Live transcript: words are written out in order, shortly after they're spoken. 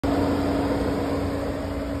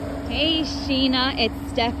Hey Sheenah, it's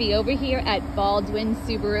Steffi over here at Baldwin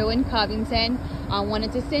Subaru in Covington. I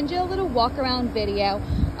wanted to send you a little walk around video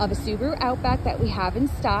of a Subaru Outback that we have in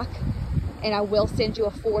stock, and I will send you a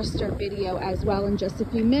Forester video as well in just a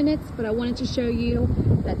few minutes. But I wanted to show you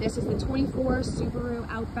that this is the 24 Subaru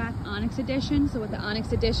Outback Onyx Edition. So with the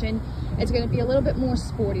Onyx Edition, it's going to be a little bit more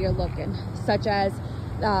sportier looking, such as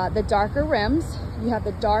the darker rims. You have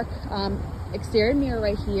the dark exterior mirror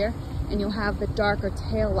right here, and you'll have the darker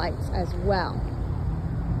tail lights as well.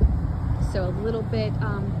 So a little bit,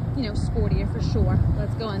 you know, sportier for sure.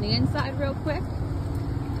 Let's go on the inside real quick.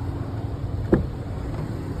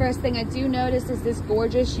 First thing I do notice is this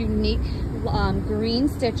gorgeous, unique green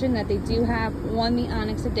stitching that they do have on the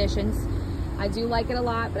Onyx Editions. I do like it a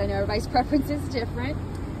lot, but I know everybody's preference is different.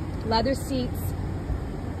 Leather seats,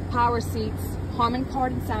 power seats, Harman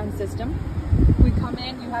Kardon sound system. We come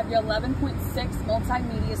in, you have your 11.6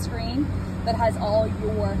 multimedia screen that has all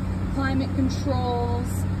your climate controls,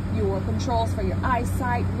 your controls for your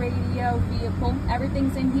eyesight, radio, vehicle,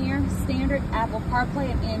 everything's in here. Standard Apple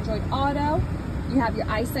CarPlay and Android Auto. You have your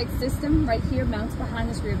eyesight system right here, mounts behind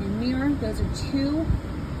this rear view mirror. Those are two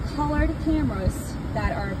colored cameras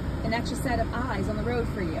that are an extra set of eyes on the road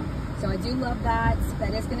for you. So I do love that.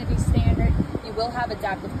 That is going to be standard. You will have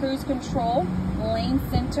adaptive cruise control, lane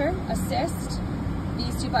center assist.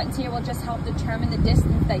 These two buttons here will just help determine the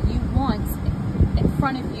distance that you want in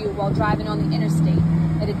front of you while driving on the interstate.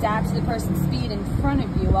 It adapts to the person's speed in front of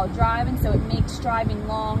you while driving, so it makes driving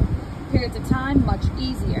long periods of time much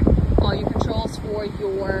easier. All your controls for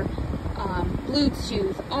your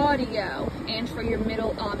Bluetooth, audio, and for your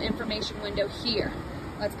middle information window here.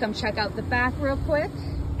 Let's come check out the back real quick.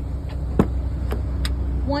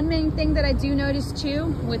 One main thing that I do notice too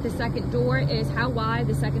with the second door is how wide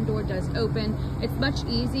the second door does open. It's much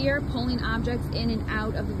easier pulling objects in and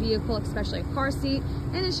out of the vehicle, especially a car seat,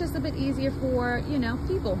 and it's just a bit easier for, you know,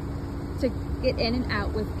 people to get in and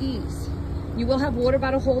out with ease. You will have water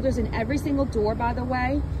bottle holders in every single door, by the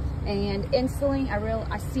way, and instantly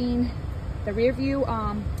I seen the rear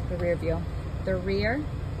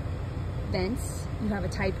vents. You have a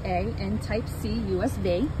Type A and Type C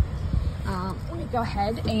USB. Let me go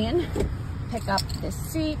ahead and pick up this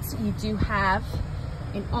seat. You do have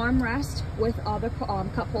an armrest with all the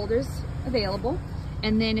cup holders available.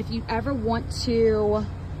 And then if you ever want to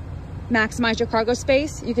maximize your cargo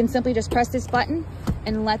space, you can simply just press this button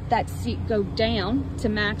and let that seat go down to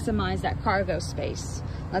maximize that cargo space.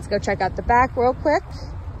 Let's go check out the back real quick.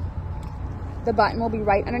 The button will be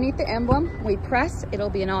right underneath the emblem. We press, it'll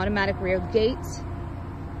be an automatic rear gate.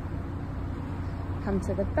 Come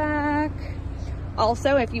to the back.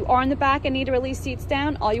 Also, if you are in the back and need to release seats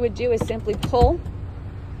down, all you would do is simply pull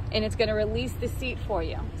and it's going to release the seat for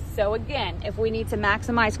you. So again, if we need to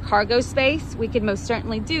maximize cargo space, we can most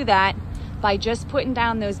certainly do that by just putting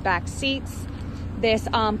down those back seats. This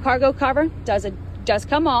cargo cover does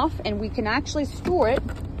come off, and we can actually store it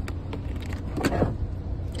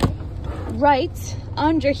right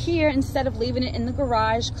under here instead of leaving it in the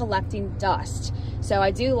garage collecting dust. So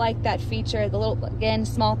I do like that feature. The little, again,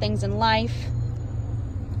 small things in life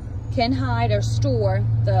can hide or store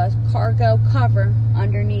the cargo cover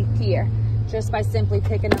underneath here just by simply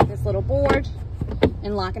picking up this little board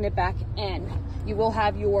and locking it back in. You will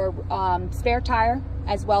have your spare tire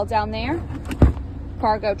as well down there.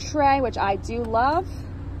 Cargo tray, which I do love.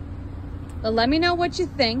 But let me know what you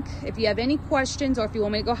think. If you have any questions or if you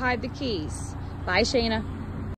want me to go hide the keys. Bye, Sheenah.